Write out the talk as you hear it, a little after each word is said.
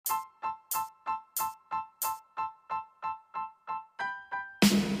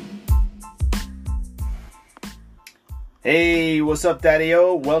Hey, what's up,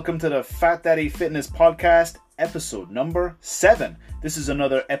 Daddy-O? Welcome to the Fat Daddy Fitness Podcast, episode number 7. This is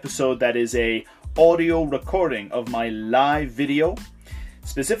another episode that is a audio recording of my live video.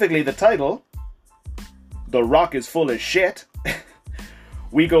 Specifically, the title, The Rock is Full of Shit.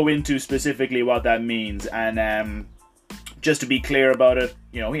 We go into specifically what that means, and just to be clear about it,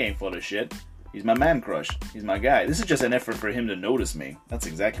 he ain't full of shit. He's my man crush. He's my guy. This is just an effort for him to notice me. That's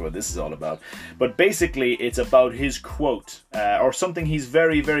exactly what this is all about. But basically, it's about his quote, or something he's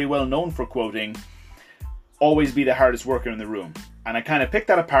very, very well known for quoting, always be the hardest worker in the room. And I kind of picked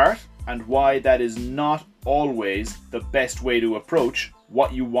that apart, and why that is not always the best way to approach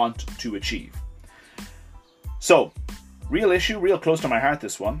what you want to achieve. So, real issue, real close to my heart,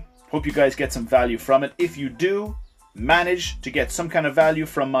 this one. Hope you guys get some value from it. If you do manage to get some kind of value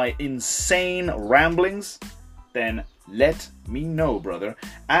from my insane ramblings, then let me know, brother.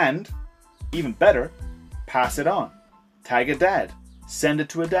 And even better, pass it on. Tag a dad. Send it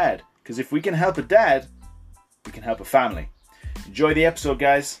to a dad. Because if we can help a dad, we can help a family. Enjoy the episode,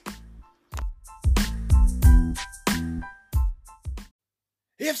 guys.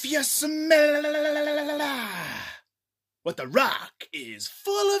 If you smell what the Rock is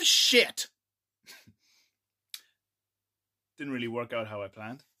full of shit. Didn't really work out how I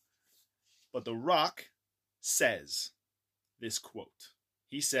planned. But The Rock says this quote.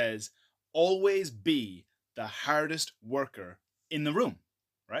 He says, always be the hardest worker in the room,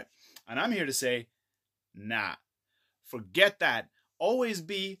 right? And I'm here to say, nah, forget that. Always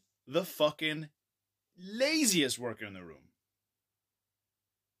be the fucking laziest worker in the room.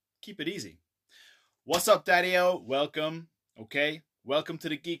 Keep it easy. What's up, Daddy-O? Welcome, okay? Welcome to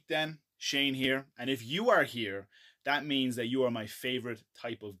the Geek Den. Shane here. And if you are here, that means that you are my favorite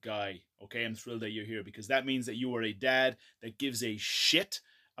type of guy, okay? I'm thrilled that you're here because that means that you are a dad that gives a shit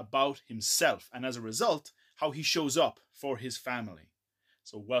about himself and as a result, how he shows up for his family.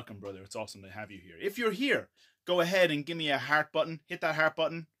 So welcome, brother. It's awesome to have you here. If you're here, go ahead and give me a heart button. Hit that heart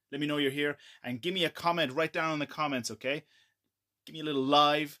button. Let me know you're here and give me a comment right down in the comments, okay? Give me a little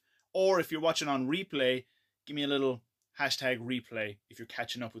live, or if you're watching on replay, give me a little hashtag replay if you're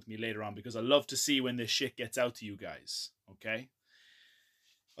catching up with me later on, because I love to see when this shit gets out to you guys, okay?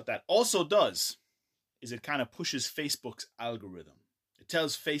 What that also does is it kind of pushes Facebook's algorithm. It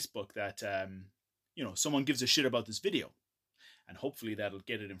tells Facebook that, someone gives a shit about this video, and hopefully that'll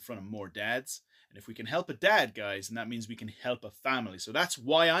get it in front of more dads. And if we can help a dad, guys, and that means we can help a family. So that's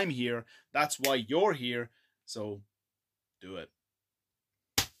why I'm here. That's why you're here. So do it.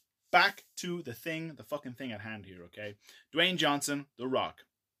 Back to the fucking thing at hand here, okay? Dwayne Johnson, The Rock,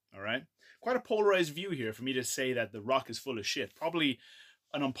 all right? Quite a polarized view here for me to say that The Rock is full of shit. Probably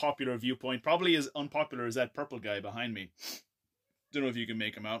an unpopular viewpoint. Probably as unpopular as that purple guy behind me. Don't know if you can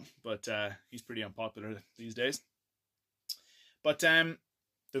make him out, but he's pretty unpopular these days. But the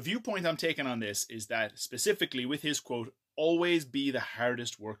viewpoint I'm taking on this is that specifically with his quote, always be the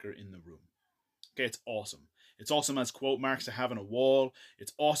hardest worker in the room. Okay, it's awesome. It's awesome as quote marks to have on a wall.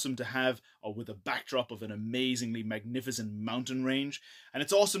 It's awesome to have with a backdrop of an amazingly magnificent mountain range. And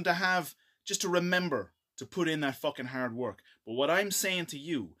it's awesome to have just to remember to put in that fucking hard work. But what I'm saying to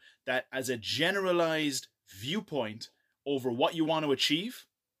you, that as a generalized viewpoint over what you want to achieve,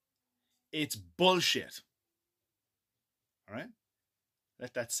 it's bullshit. All right?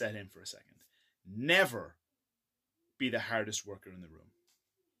 Let that set in for a second. Never be the hardest worker in the room.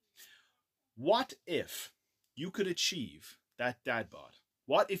 What if you could achieve that dad bod?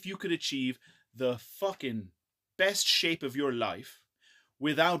 What if you could achieve the fucking best shape of your life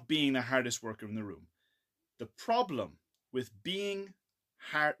without being the hardest worker in the room? The problem with being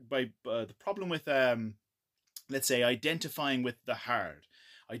hard, let's say, identifying with the hard,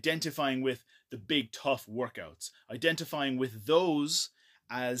 identifying with the big tough workouts, identifying with those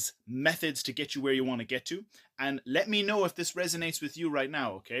as methods to get you where you want to get to. And let me know if this resonates with you right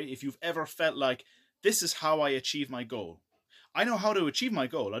now, okay? If you've ever felt like, this is how I achieve my goal. I know how to achieve my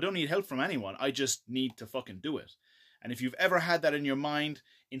goal. I don't need help from anyone. I just need to fucking do it. And if you've ever had that in your mind,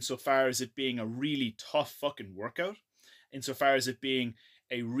 insofar as it being a really tough fucking workout, insofar as it being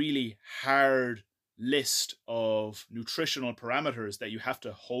a really hard list of nutritional parameters that you have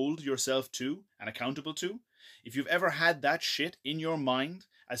to hold yourself to and accountable to, if you've ever had that shit in your mind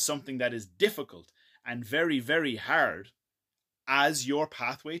as something that is difficult and very, very hard as your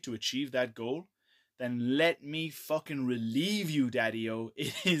pathway to achieve that goal, then let me fucking relieve you, Daddy-O.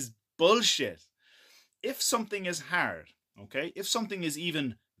 It is bullshit. If something is hard, okay, if something is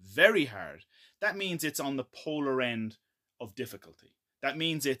even very hard, that means it's on the polar end of difficulty. That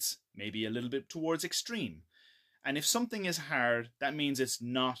means it's maybe a little bit towards extreme. And if something is hard, that means it's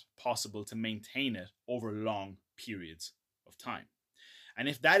not possible to maintain it over long periods of time. And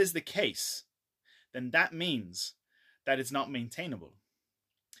if that is the case, then that means that it's not maintainable.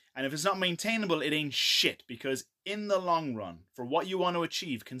 And if it's not maintainable, it ain't shit, because in the long run, for what you want to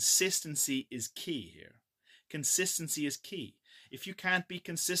achieve, consistency is key here. Consistency is key. If you can't be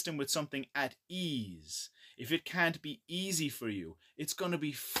consistent with something at ease, if it can't be easy for you, it's going to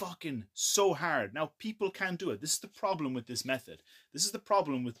be fucking so hard. Now, people can't do it. This is the problem with this method. This is the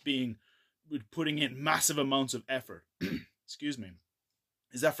problem with putting in massive amounts of effort. Excuse me.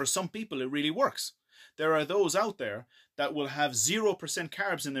 Is that for some people, it really works. There are those out there that will have 0%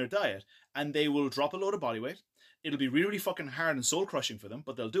 carbs in their diet and they will drop a load of body weight. It'll be really fucking hard and soul crushing for them,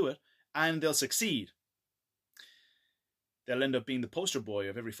 but they'll do it and they'll succeed. They'll end up being the poster boy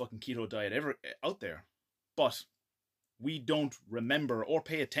of every fucking keto diet ever out there. But we don't remember or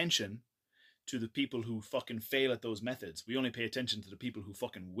pay attention to the people who fucking fail at those methods. We only pay attention to the people who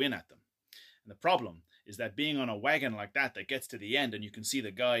fucking win at them. And the problem is that being on a wagon like that gets to the end and you can see the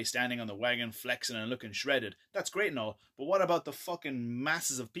guy standing on the wagon flexing and looking shredded, that's great and all, but what about the fucking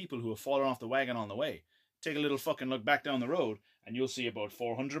masses of people who have fallen off the wagon on the way? Take a little fucking look back down the road and you'll see about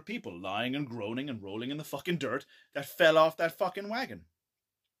 400 people lying and groaning and rolling in the fucking dirt that fell off that fucking wagon.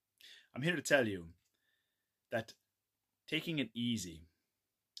 I'm here to tell you that taking it easy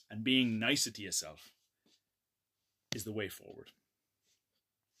and being nicer to yourself is the way forward.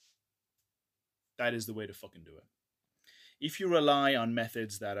 That is the way to fucking do it. If you rely on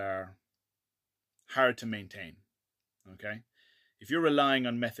methods that are hard to maintain, okay? If you're relying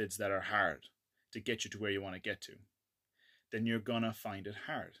on methods that are hard to get you to where you want to get to, then you're gonna find it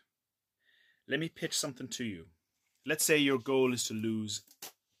hard. Let me pitch something to you. Let's say your goal is to lose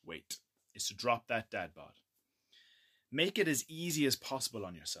weight, is to drop that dad bod. Make it as easy as possible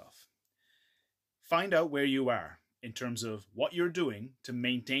on yourself. Find out where you are in terms of what you're doing to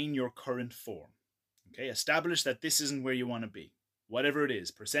maintain your current form. Okay, establish that this isn't where you want to be. Whatever it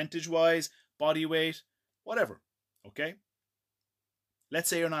is, percentage-wise, body weight, whatever. Okay? Let's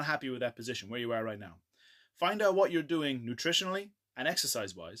say you're not happy with that position, where you are right now. Find out what you're doing nutritionally and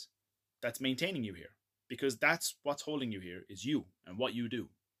exercise-wise that's maintaining you here. Because that's what's holding you here is you and what you do.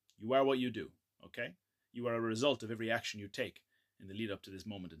 You are what you do. Okay? You are a result of every action you take in the lead up to this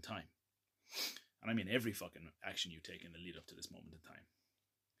moment in time. And I mean every fucking action you take in the lead up to this moment in time.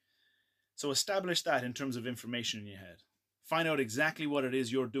 So establish that in terms of information in your head. Find out exactly what it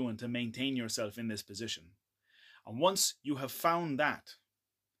is you're doing to maintain yourself in this position. And once you have found that,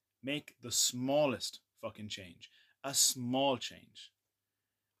 make the smallest fucking change. A small change.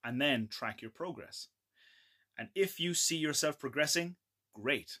 And then track your progress. And if you see yourself progressing,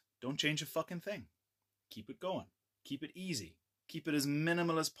 great. Don't change a fucking thing. Keep it going. Keep it easy. Keep it as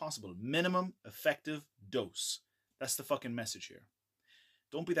minimal as possible. Minimum effective dose. That's the fucking message here.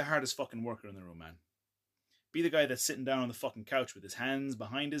 Don't be the hardest fucking worker in the room, man. Be the guy that's sitting down on the fucking couch with his hands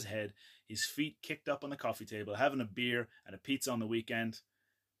behind his head, his feet kicked up on the coffee table, having a beer and a pizza on the weekend,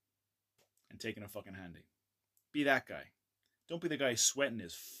 and taking a fucking handy. Be that guy. Don't be the guy sweating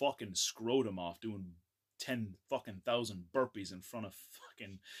his fucking scrotum off doing 10 fucking thousand burpees in front of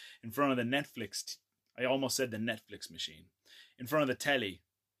the Netflix. I almost said the Netflix machine. In front of the telly.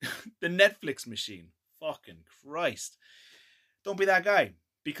 The Netflix machine. Fucking Christ. Don't be that guy,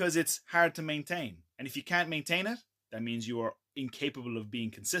 because it's hard to maintain. And if you can't maintain it, that means you are incapable of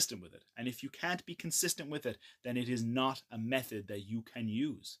being consistent with it. And if you can't be consistent with it, then it is not a method that you can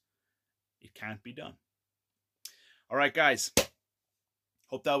use. It can't be done. All right, guys.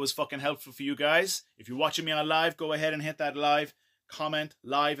 Hope that was fucking helpful for you guys. If you're watching me on live, go ahead and hit that live. Comment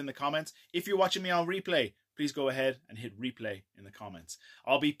live in the comments. If you're watching me on replay, please go ahead and hit replay in the comments.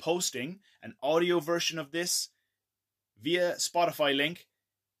 I'll be posting an audio version of this via Spotify link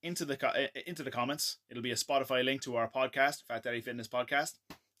into the comments. It'll be a Spotify link to our podcast, Fat Daddy Fitness Podcast.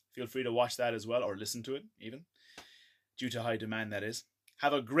 Feel free to watch that as well, or listen to it even, due to high demand, that is.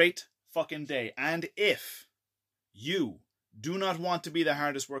 Have a great fucking day. And if you do not want to be the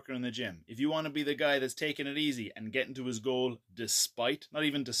hardest worker in the gym, if you want to be the guy that's taking it easy and getting to his goal despite, not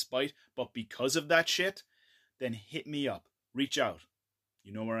even despite, but because of that shit, then hit me up. Reach out.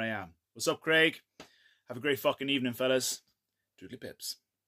 You know where I am. What's up, Craig? Have a great fucking evening, fellas. Doodly pips.